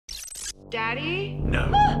Daddy? No,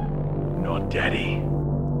 not Daddy.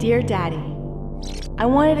 Dear Daddy, I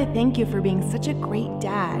wanted to thank you for being such a great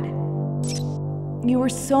dad. You were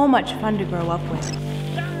so much fun to grow up with.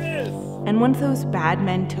 Yes! And once those bad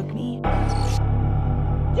men took me,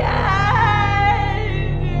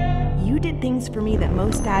 you did things for me that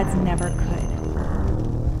most dads never could.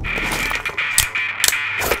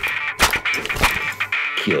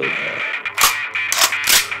 Kill her.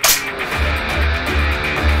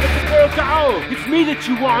 Go! It's me that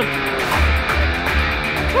you want!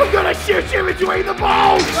 I'm gonna shoot you between the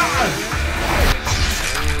balls!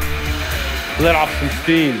 Let off some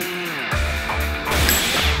steam.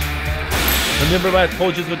 Remember when I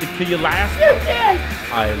told you I was going to kill you last? You did!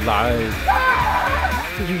 I lied.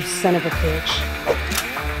 You son of a bitch.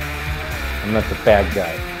 I'm not the bad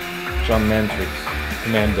guy. John Mantrix,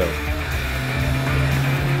 Commando.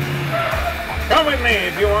 Come with me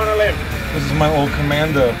if you want to live. This is my old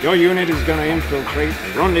commando. Your unit is going to infiltrate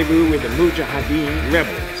and rendezvous with the Mujahideen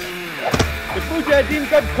rebels. The Mujahideen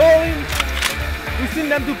got calling. We send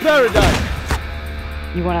them to paradise.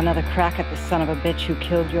 You want another crack at the son of a bitch who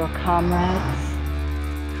killed your comrades?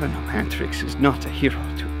 Colonel Mantrix is not a hero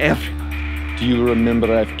to everyone. Do you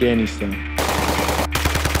remember Afghanistan?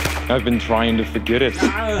 I've been trying to forget it.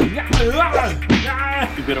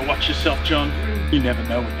 You better watch yourself, John. You never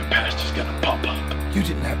know when your past is gonna pop up. You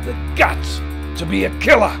didn't have the guts to be a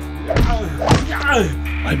killer.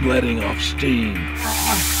 I'm letting off steam.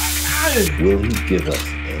 Will he give us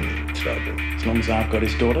any trouble? As long as I've got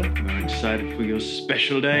his daughter. You're excited for your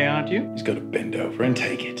special day, aren't you? He's got to bend over and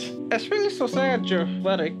take it. It's really so sad your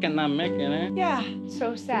brother cannot make it, eh? Yeah,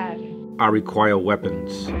 so sad. I require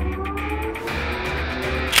weapons.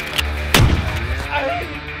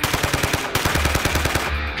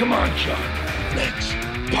 Come on, John. Let's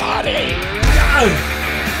party.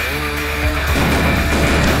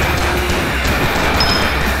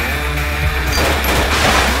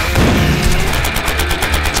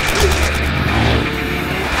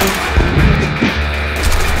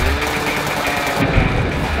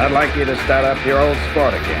 I'd like you to start up your old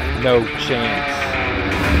sport again. No chance.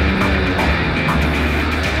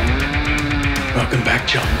 Welcome back,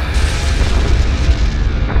 John.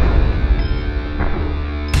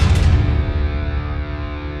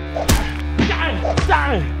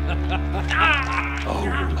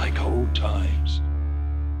 Oh, like old times.